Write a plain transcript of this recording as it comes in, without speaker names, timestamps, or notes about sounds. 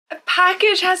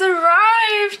package has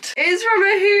arrived! It's from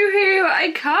Ohuhu!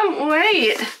 I can't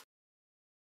wait!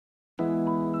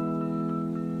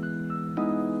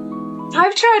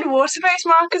 I've tried water-based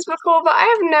markers before, but I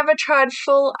have never tried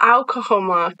full alcohol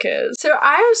markers. So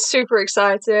I am super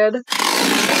excited.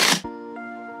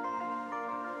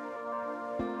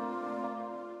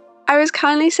 I was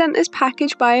kindly sent this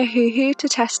package by Ohuhu to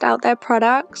test out their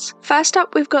products. First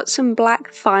up, we've got some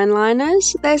black fine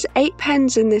liners. There's 8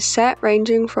 pens in this set,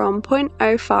 ranging from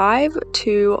 0.05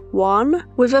 to 1,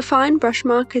 with a fine brush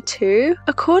marker too.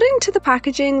 According to the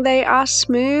packaging, they are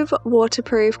smooth,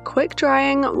 waterproof, quick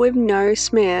drying with no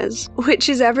smears, which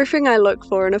is everything I look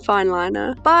for in a fine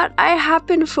liner. But I have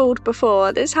been fooled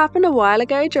before. This happened a while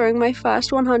ago during my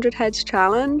first 100 heads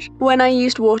challenge, when I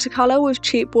used watercolor with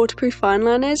cheap waterproof fine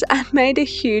liners and made a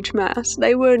huge mess.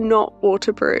 They were not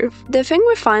waterproof. The thing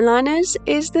with fine liners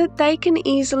is that they can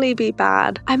easily be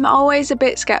bad. I'm always a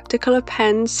bit skeptical of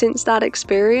pens since that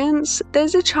experience.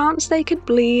 There's a chance they could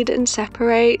bleed and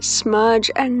separate,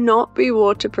 smudge, and not be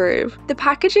waterproof. The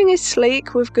packaging is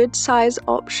sleek with good size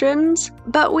options,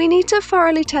 but we need to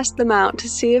thoroughly test them out to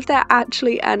see if they're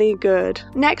actually any good.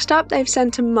 Next up, they've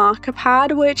sent a marker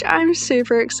pad, which I'm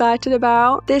super excited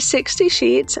about. There's 60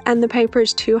 sheets and the paper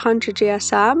is 200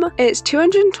 GSM. It's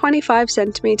 225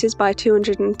 centimeters by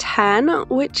 210,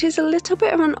 which is a little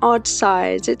bit of an odd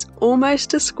size. It's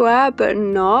almost a square, but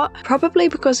not, probably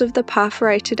because of the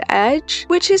perforated edge,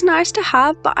 which is nice to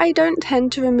have, but I don't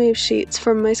tend to remove sheets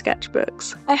from my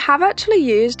sketchbooks. I have actually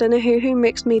used an Ohuhu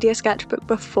mixed media sketchbook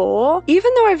before, even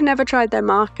though I've never tried their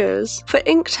markers. For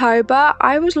Inktober,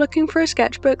 I was looking for a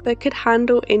sketchbook that could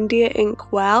handle India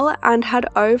ink well and had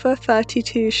over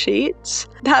 32 sheets.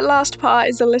 That last part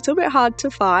is a little bit hard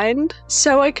to find,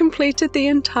 so I completed the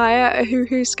entire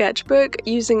Ohuhu sketchbook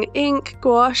using ink,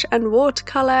 gouache, and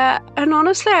watercolor, and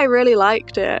honestly I really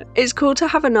liked it. It's cool to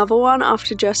have another one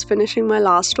after just finishing my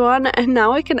last one, and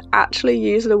now I can actually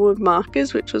use them with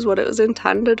markers, which was what it was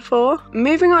intended for.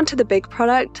 Moving on to the big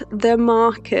product, the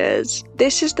markers.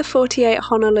 This is the 48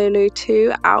 Honolulu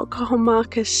 2 alcohol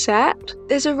marker set.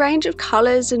 There's a range of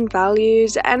colors and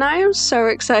values, and I am so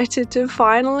excited to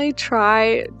finally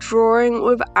try drawing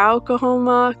with alcohol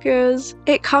markers.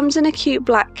 It comes in a cute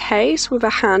black case with a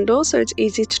handle so it's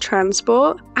easy to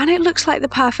transport, and it looks like the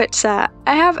perfect set.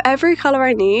 I have every color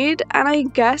I need, and I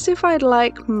guess if I'd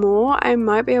like more, I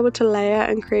might be able to layer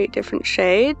and create different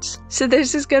shades. So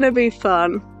this is gonna be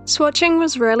fun. Swatching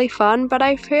was really fun, but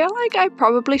I feel like I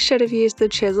probably should have used the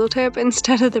chisel tip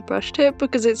instead of the brush tip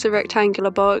because it's a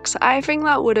rectangular box. I think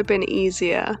that would have been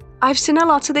easier. I've seen a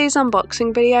lot of these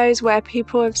unboxing videos where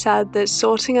people have said that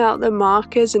sorting out the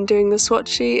markers and doing the swatch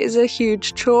sheet is a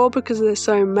huge chore because there's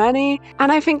so many,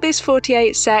 and I think this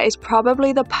 48 set is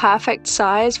probably the perfect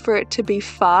size for it to be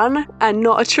fun and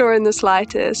not a chore in the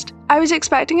slightest. I was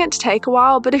expecting it to take a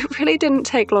while, but it really didn't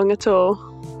take long at all.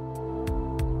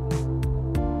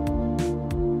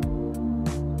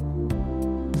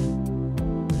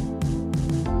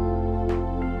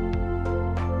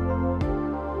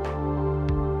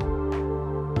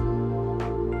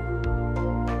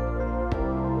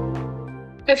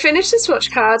 I finished the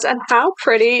swatch cards, and how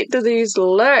pretty do these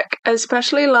look? I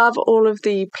especially love all of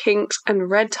the pinks and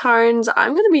red tones.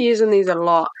 I'm going to be using these a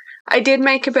lot. I did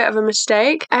make a bit of a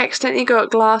mistake. I accidentally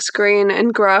got glass green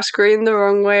and grass green the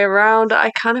wrong way around. I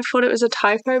kind of thought it was a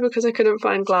typo because I couldn't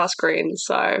find glass green,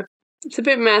 so it's a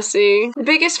bit messy. The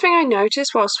biggest thing I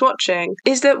noticed while swatching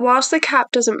is that whilst the cap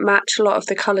doesn't match a lot of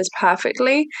the colours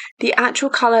perfectly, the actual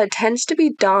colour tends to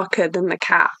be darker than the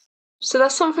cap. So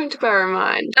that's something to bear in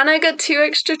mind. And I got 2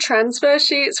 extra transfer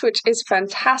sheets, which is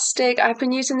fantastic. I've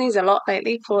been using these a lot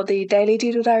lately for the Daily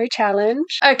Doodle Diary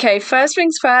Challenge. Okay, first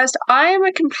things first, I am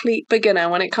a complete beginner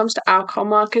when it comes to alcohol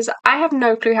markers. I have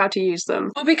no clue how to use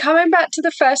them. We'll be coming back to the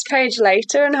first page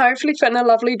later and hopefully putting a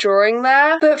lovely drawing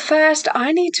there. But first,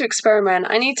 I need to experiment.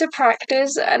 I need to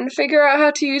practice and figure out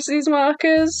how to use these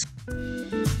markers.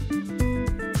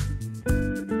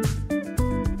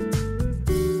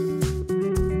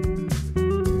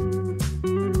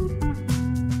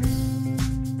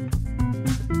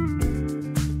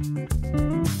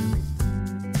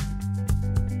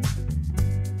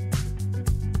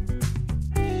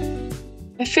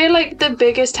 I feel like the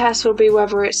biggest test will be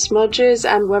whether it smudges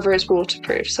and whether it's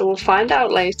waterproof, so we'll find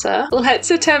out later. Let's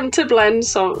attempt to blend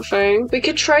something. We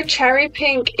could try cherry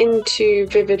pink into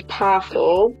vivid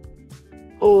purple.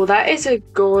 Oh, that is a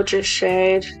gorgeous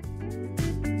shade.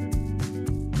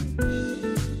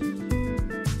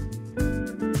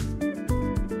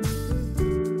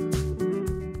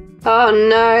 Oh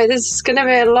no, this is gonna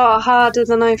be a lot harder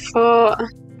than I thought.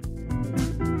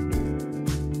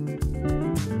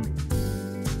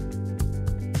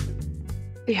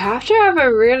 You have to have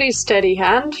a really steady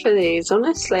hand for these,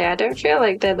 honestly. I don't feel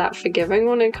like they're that forgiving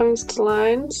when it comes to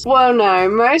lines. Well, no,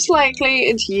 most likely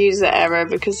it's user error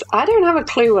because I don't have a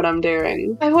clue what I'm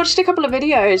doing. I watched a couple of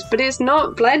videos, but it's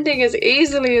not blending as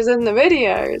easily as in the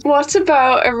videos. What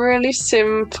about a really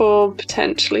simple,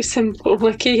 potentially simple,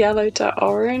 like a yellow to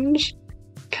orange?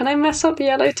 Can I mess up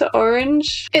yellow to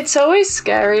orange? It's always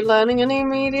scary learning a new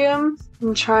medium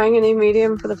and trying a new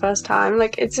medium for the first time.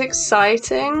 Like, it's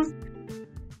exciting,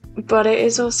 but it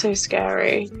is also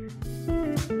scary.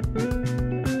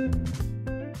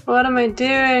 What am I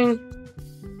doing?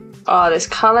 Oh, this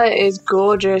color is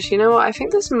gorgeous. You know what? I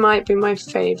think this might be my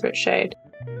favorite shade.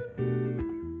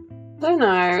 I don't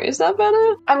know. Is that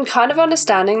better? I'm kind of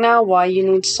understanding now why you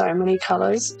need so many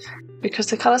colors, because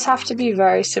the colors have to be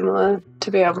very similar to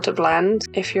be able to blend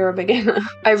if you're a beginner.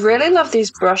 I really love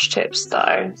these brush tips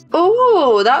though.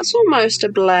 Oh, that's almost a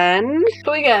blend.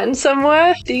 Are we getting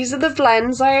somewhere? These are the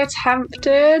blends I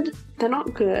attempted. They're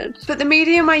not good. But the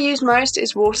medium I use most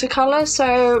is watercolor,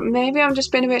 so maybe I'm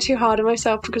just being a bit too hard on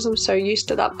myself because I'm so used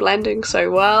to that blending so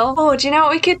well. Oh, do you know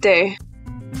what we could do?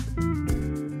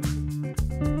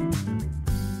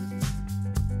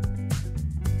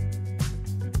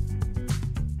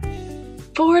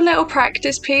 For a little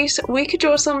practice piece, we could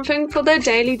draw something for the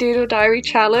Daily Doodle Diary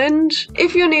challenge.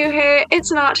 If you're new here,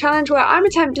 it's an art challenge where I'm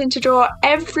attempting to draw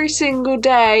every single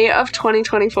day of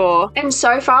 2024. And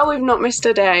so far, we've not missed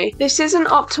a day. This isn't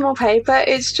optimal paper,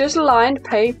 it's just lined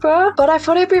paper. But I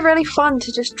thought it'd be really fun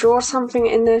to just draw something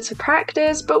in there to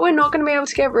practice, but we're not going to be able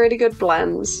to get really good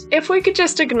blends. If we could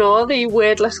just ignore the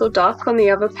weird little duck on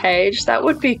the other page, that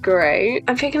would be great.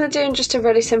 I'm thinking of doing just a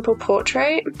really simple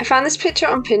portrait. I found this picture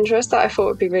on Pinterest that I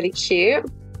thought would be really cute.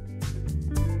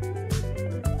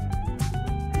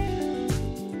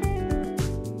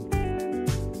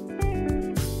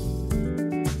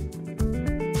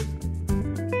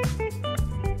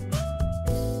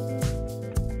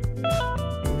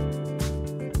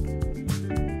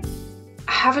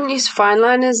 I haven't used fine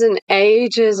liners in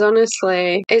ages,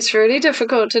 honestly. It's really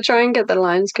difficult to try and get the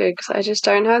lines good because I just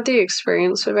don't have the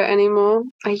experience with it anymore.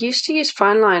 I used to use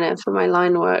fine liner for my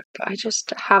line work, but I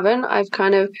just haven't. I've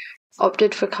kind of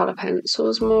opted for colour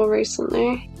pencils more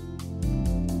recently.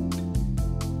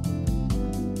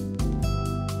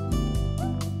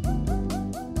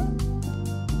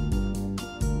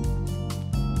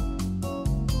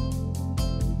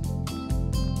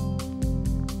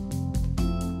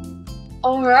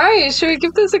 Alright, should we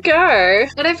give this a go? I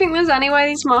don't think there's any way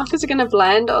these markers are going to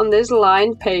blend on this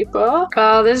lined paper.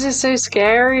 Oh, this is so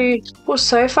scary. Well,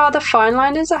 so far the fine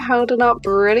liners are holding up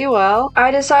really well.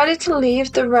 I decided to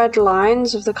leave the red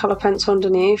lines of the colour pencil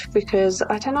underneath because,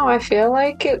 I don't know, I feel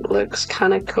like it looks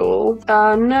kind of cool.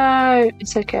 Oh no,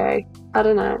 it's okay. I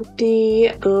don't know.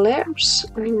 The lips,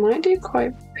 I might do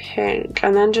quite pink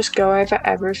and then just go over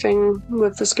everything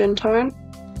with the skin tone.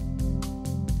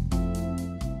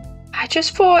 I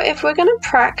just thought if we're gonna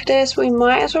practice, we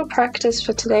might as well practice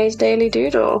for today's daily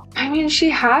doodle. I mean, she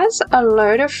has a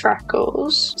load of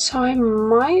freckles, so I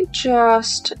might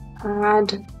just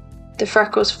add the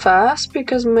freckles first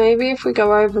because maybe if we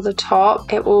go over the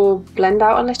top, it will blend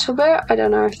out a little bit. I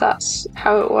don't know if that's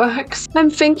how it works.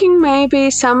 I'm thinking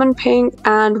maybe salmon pink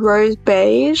and rose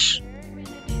beige.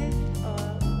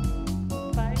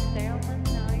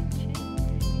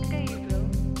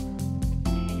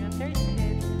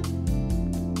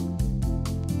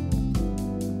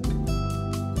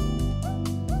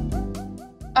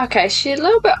 Okay, she's a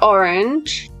little bit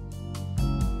orange.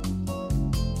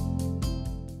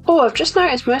 Oh, I've just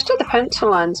noticed most of the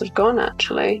pencil lines have gone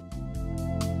actually.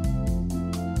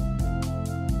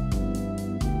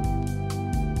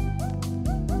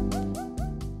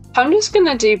 I'm just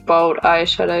gonna do bold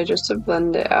eyeshadow just to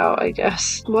blend it out, I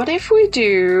guess. What if we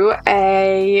do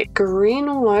a green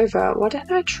all over? Why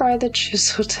didn't I try the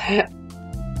chisel tip?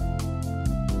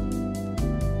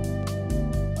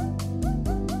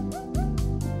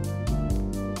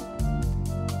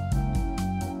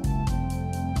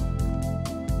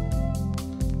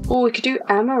 Oh, we could do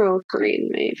emerald green,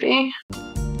 maybe.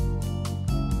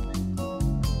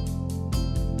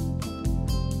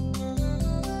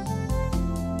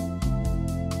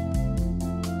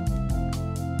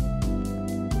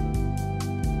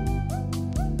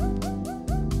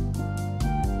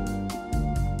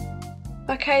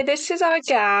 Okay, this is our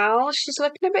gal. She's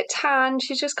looking a bit tan.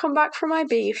 She's just come back from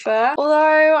Ibiza.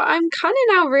 Although I'm kind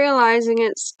of now realizing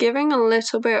it's giving a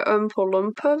little bit Oompa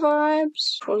Loompa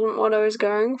vibes. Wasn't what I was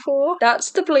going for.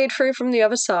 That's the bleed through from the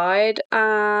other side,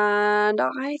 and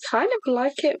I kind of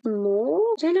like it more.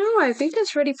 I don't know, I think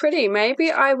it's really pretty.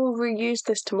 Maybe I will reuse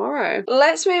this tomorrow.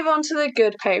 Let's move on to the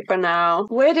good paper now.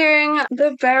 We're doing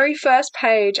the very first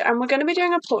page, and we're going to be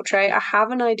doing a portrait. I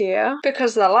have an idea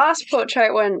because the last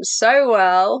portrait went so well.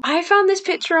 I found this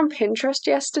picture on Pinterest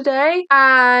yesterday,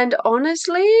 and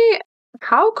honestly,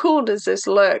 how cool does this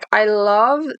look? I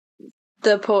love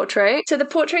the portrait. So the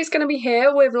portrait's going to be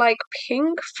here with like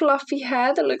pink fluffy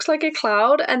hair that looks like a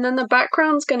cloud, and then the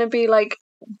background's going to be like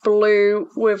blue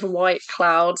with white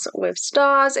clouds with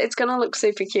stars. It's gonna look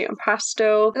super cute and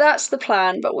pastel. That's the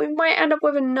plan, but we might end up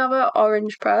with another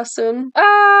orange person.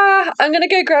 I'm gonna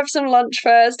go grab some lunch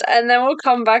first and then we'll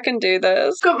come back and do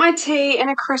this. Got my tea in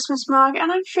a Christmas mug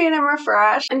and I'm feeling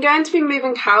refreshed. I'm going to be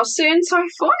moving house soon, so I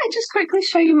thought I'd just quickly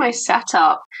show you my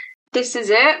setup. This is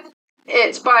it.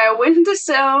 It's by a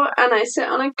windowsill and I sit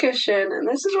on a cushion, and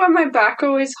this is where my back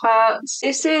always hurts.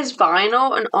 This is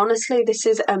vinyl and honestly this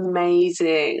is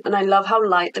amazing, and I love how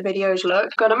light the videos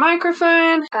look. Got a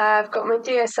microphone, I've got my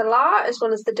DSLR as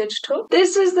well as the digital.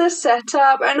 This is the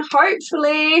setup, and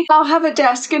hopefully I'll have a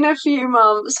desk in a few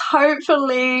months,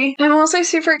 hopefully. I'm also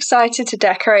super excited to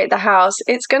decorate the house.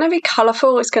 It's going to be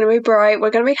colourful, it's going to be bright,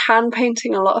 we're going to be hand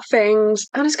painting a lot of things,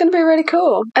 and it's going to be really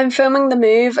cool. I'm filming the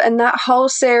move and that whole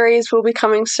series will be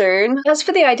coming soon. As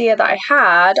for the idea that I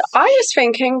had, I was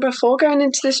thinking before going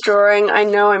into this drawing, I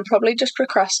know I'm probably just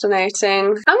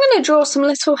procrastinating, I'm going to draw some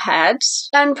little heads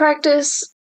and practice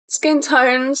skin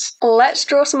tones. Let's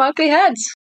draw some ugly heads.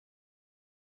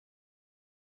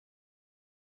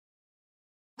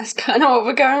 That's kind of what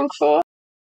we're going for.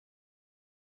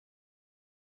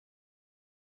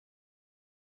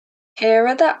 Here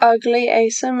are the ugly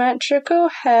asymmetrical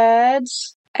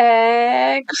heads.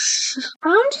 Eggs.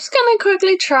 I'm just gonna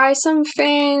quickly try some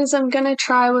things. I'm gonna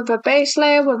try with a base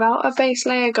layer, without a base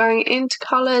layer, going into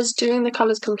colours, doing the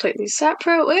colours completely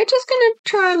separate. We're just gonna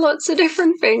try lots of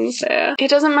different things here. It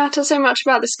doesn't matter so much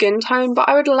about the skin tone, but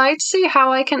I would like to see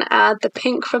how I can add the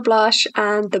pink for blush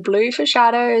and the blue for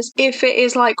shadows. If it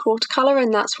is like watercolour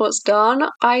and that's what's done,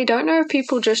 I don't know if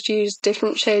people just use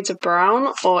different shades of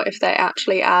brown or if they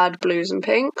actually add blues and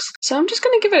pinks. So I'm just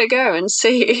gonna give it a go and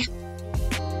see.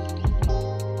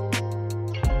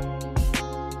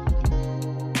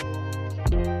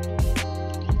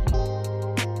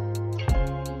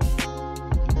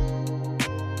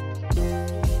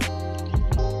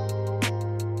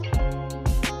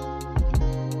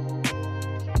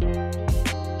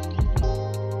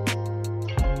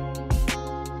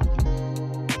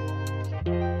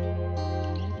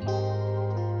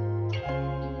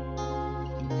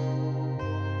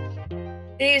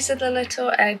 These are the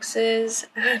little eggses,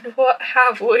 and what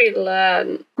have we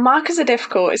learned? Markers are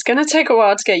difficult. It's going to take a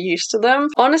while to get used to them.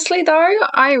 Honestly though,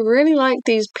 I really like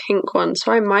these pink ones,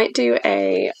 so I might do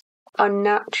a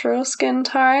unnatural skin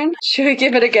tone. Should we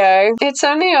give it a go? It's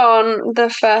only on the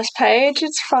first page.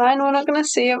 It's fine. We're not going to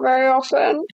see it very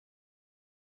often.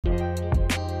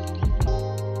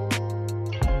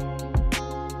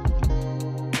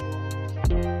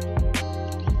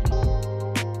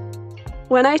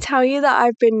 When I tell you that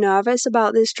I've been nervous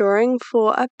about this drawing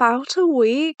for about a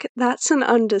week, that's an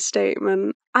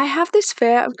understatement. I have this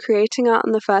fear of creating art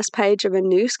on the first page of a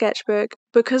new sketchbook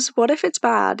because what if it's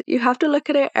bad? You have to look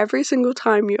at it every single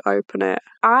time you open it.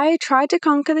 I tried to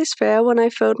conquer this fear when I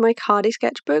filled my Cardi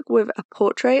sketchbook with a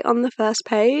portrait on the first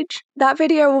page. That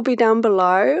video will be down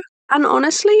below. And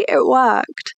honestly, it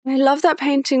worked. I love that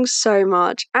painting so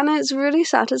much, and it's really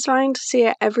satisfying to see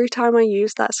it every time I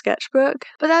use that sketchbook.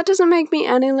 But that doesn't make me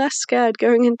any less scared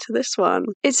going into this one.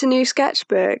 It's a new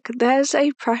sketchbook. There's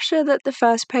a pressure that the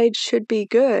first page should be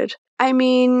good. I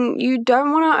mean, you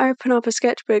don't want to open up a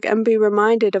sketchbook and be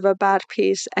reminded of a bad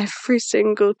piece every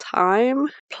single time.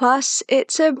 Plus,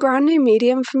 it's a brand new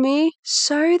medium for me,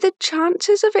 so the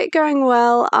chances of it going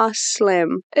well are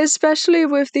slim, especially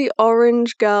with the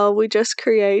orange girl we just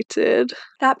created.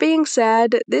 That being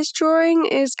said, this drawing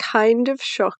is kind of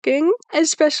shocking,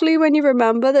 especially when you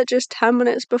remember that just 10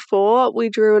 minutes before we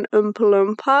drew an Oompa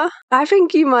Loompa. I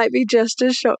think you might be just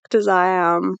as shocked as I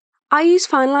am. I use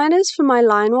fine liners for my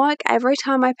line work every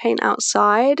time I paint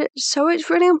outside, so it's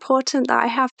really important that I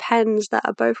have pens that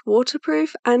are both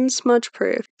waterproof and smudge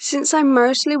proof, since I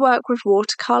mostly work with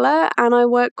watercolour and I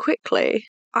work quickly.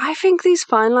 I think these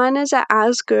fine liners are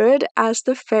as good as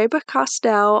the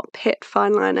Faber-Castell Pitt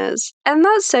fine liners, and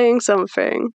that's saying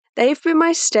something. They've been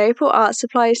my staple art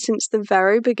supply since the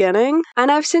very beginning,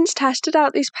 and I've since tested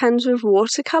out these pens with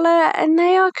watercolour and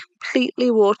they are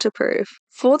completely waterproof.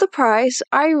 For the price,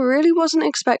 I really wasn't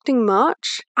expecting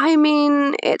much. I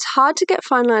mean, it's hard to get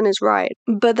fine liners right,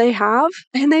 but they have,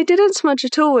 and they didn't smudge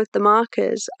at all with the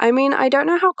markers. I mean, I don't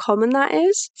know how common that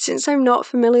is, since I'm not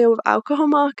familiar with alcohol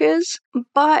markers,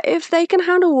 but if they can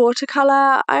handle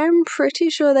watercolour, I'm pretty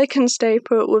sure they can stay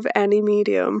put with any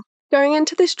medium. Going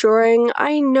into this drawing,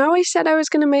 I know I said I was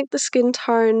going to make the skin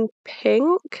tone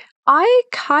pink. I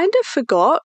kind of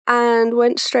forgot and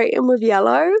went straight in with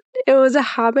yellow. It was a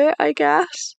habit, I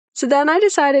guess. So then I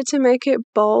decided to make it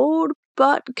bold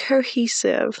but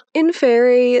cohesive. In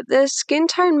theory, the skin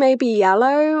tone may be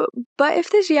yellow, but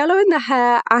if there's yellow in the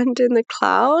hair and in the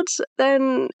clouds,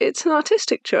 then it's an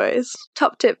artistic choice.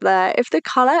 Top tip there, if the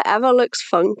colour ever looks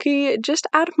funky, just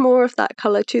add more of that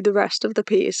colour to the rest of the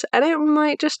piece, and it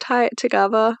might just tie it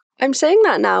together. I'm saying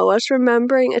that now whilst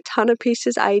remembering a ton of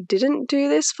pieces I didn't do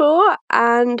this for,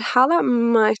 and how that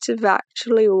might have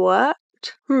actually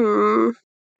worked.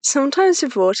 Sometimes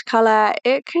with watercolour,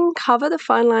 it can cover the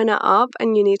fine liner up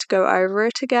and you need to go over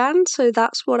it again, so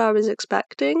that's what I was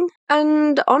expecting.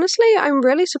 And honestly, I'm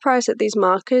really surprised that these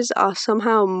markers are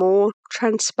somehow more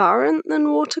transparent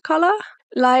than watercolour.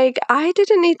 Like, I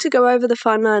didn't need to go over the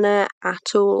fine liner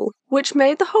at all, which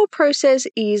made the whole process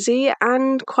easy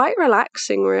and quite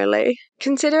relaxing, really.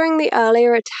 Considering the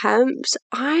earlier attempts,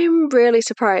 I'm really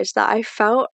surprised that I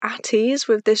felt at ease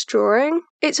with this drawing.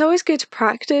 It's always good to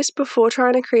practice before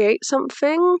trying to create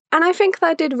something, and I think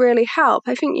that did really help.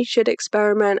 I think you should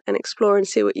experiment and explore and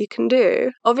see what you can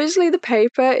do. Obviously, the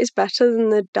paper is better than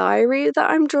the diary that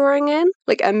I'm drawing in,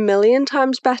 like a million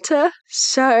times better,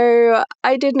 so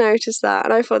I did notice that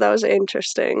and I thought that was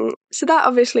interesting. So that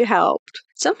obviously helped.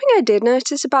 Something I did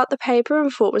notice about the paper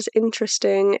and thought was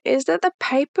interesting is that the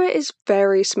paper is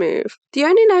very smooth. The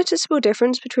only noticeable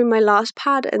difference between my last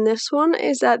pad and this one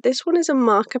is that this one is a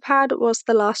marker pad whilst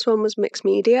the last one was mixed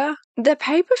media. The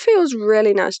paper feels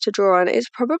really nice to draw on. It's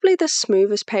probably the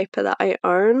smoothest paper that I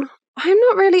own. I'm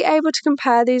not really able to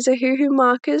compare these Ohuhu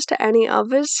markers to any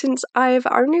others since I've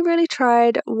only really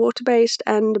tried water-based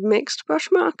and mixed brush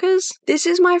markers. This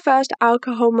is my first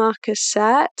alcohol marker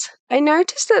set. I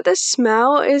noticed that the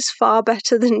smell is far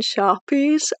better than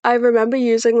Sharpies. I remember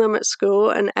using them at school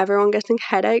and everyone getting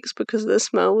headaches because the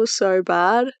smell was so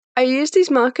bad. I used these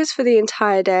markers for the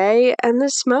entire day and the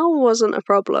smell wasn't a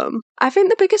problem. I think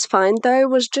the biggest find though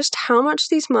was just how much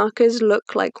these markers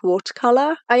look like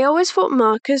watercolour. I always thought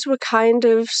markers were kind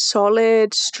of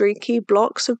solid, streaky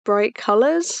blocks of bright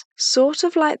colours, sort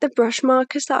of like the brush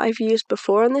markers that I've used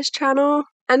before on this channel.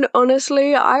 And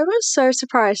honestly, I was so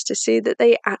surprised to see that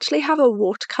they actually have a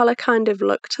watercolour kind of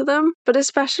look to them, but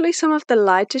especially some of the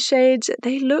lighter shades,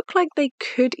 they look like they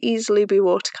could easily be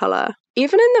watercolour.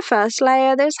 Even in the first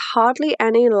layer, there's hardly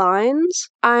any lines.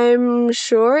 I'm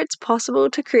sure it's possible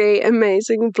to create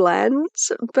amazing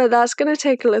blends, but that's going to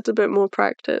take a little bit more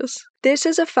practice. This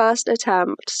is a first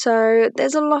attempt, so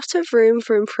there's a lot of room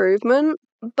for improvement.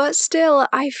 But still,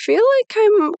 I feel like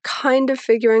I'm kind of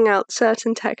figuring out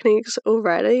certain techniques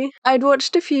already. I'd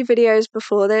watched a few videos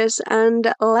before this,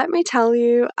 and let me tell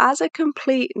you, as a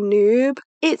complete noob,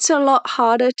 it's a lot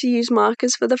harder to use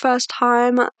markers for the first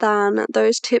time than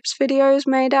those tips videos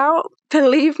made out.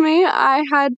 Believe me, I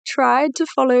had tried to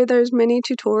follow those mini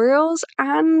tutorials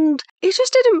and it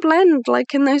just didn't blend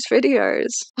like in those videos.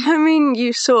 I mean,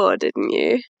 you saw, didn't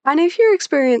you? And if you're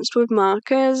experienced with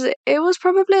markers, it was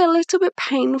probably a little bit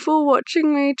painful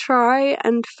watching me try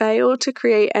and fail to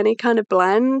create any kind of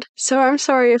blend, so I'm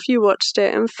sorry if you watched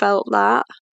it and felt that.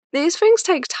 These things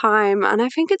take time, and I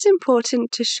think it's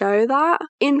important to show that.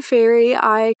 In theory,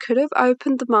 I could have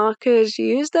opened the markers,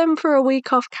 used them for a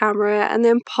week off camera, and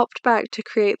then popped back to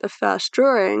create the first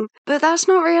drawing. But that's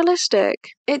not realistic.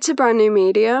 It's a brand new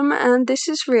medium, and this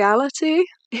is reality.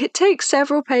 It takes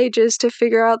several pages to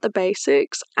figure out the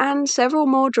basics, and several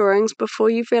more drawings before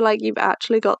you feel like you've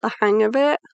actually got the hang of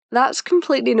it. That's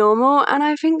completely normal, and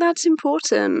I think that's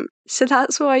important. So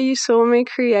that's why you saw me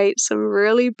create some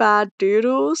really bad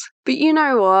doodles. But you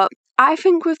know what? I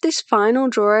think with this final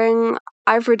drawing,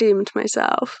 I've redeemed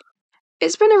myself.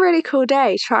 It's been a really cool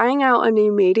day trying out a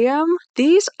new medium.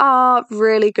 These are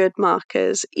really good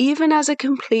markers. Even as a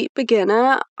complete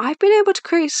beginner, I've been able to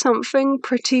create something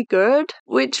pretty good,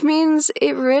 which means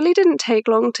it really didn't take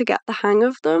long to get the hang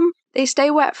of them. They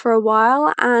stay wet for a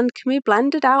while and can be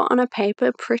blended out on a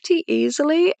paper pretty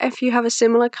easily if you have a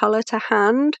similar colour to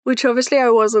hand, which obviously I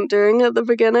wasn't doing at the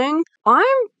beginning. I'm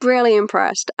really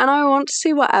impressed and I want to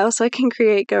see what else I can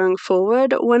create going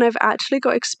forward when I've actually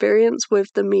got experience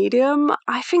with the medium.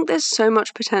 I think there's so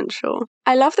much potential.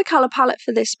 I love the colour palette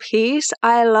for this piece.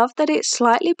 I love that it's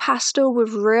slightly pastel with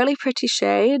really pretty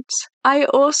shades. I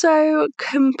also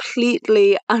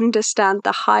completely understand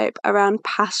the hype around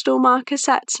pastel marker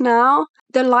sets now.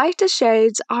 The lighter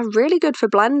shades are really good for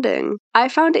blending. I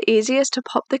found it easiest to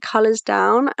pop the colours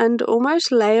down and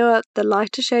almost layer the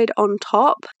lighter shade on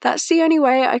top. That's the only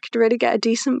way I could really get a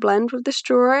decent blend with this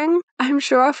drawing. I'm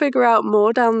sure I'll figure out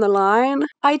more down the line.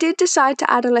 I did decide to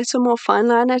add a little more fine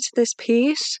liner to this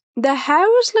piece. The hair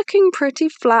was looking pretty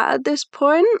flat at this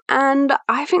point, and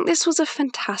I think this was a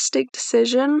fantastic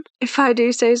decision, if I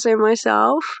do say so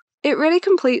myself. It really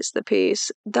completes the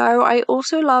piece, though I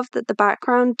also love that the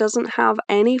background doesn't have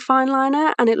any fine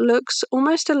liner and it looks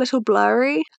almost a little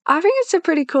blurry. I think it's a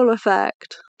pretty cool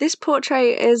effect. This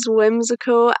portrait is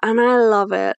whimsical and I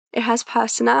love it. It has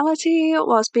personality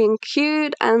whilst being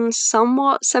cute and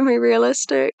somewhat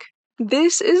semi-realistic.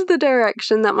 This is the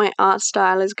direction that my art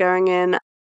style is going in.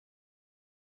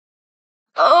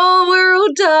 Oh, we're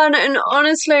all done, and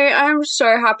honestly, I'm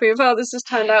so happy with how this has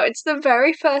turned out. It's the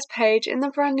very first page in the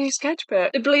brand new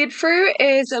sketchbook. The bleed through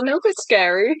is a little bit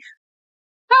scary.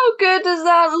 How good does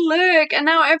that look? And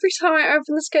now every time I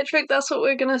open the sketchbook, that's what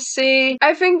we're gonna see.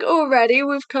 I think already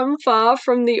we've come far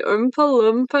from the Oompa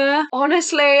Loompa.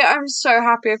 Honestly, I'm so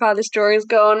happy with how this drawing's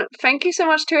gone. Thank you so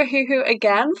much to Ohuhu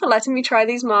again for letting me try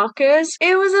these markers.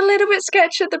 It was a little bit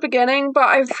sketchy at the beginning, but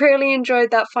I really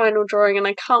enjoyed that final drawing and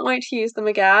I can't wait to use them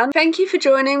again. Thank you for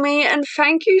joining me and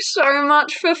thank you so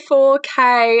much for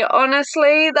 4K.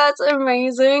 Honestly, that's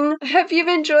amazing. I hope you've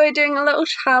enjoyed doing a little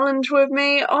challenge with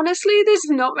me. Honestly, there's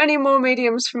not many more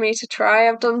mediums for me to try.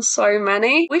 I've done so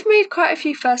many. We've made quite a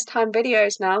few first time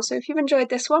videos now, so if you've enjoyed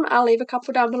this one, I'll leave a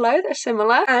couple down below that are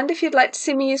similar. And if you'd like to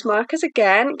see me use markers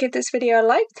again, give this video a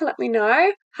like to let me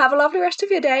know. Have a lovely rest of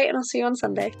your day and I'll see you on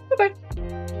Sunday. Bye bye.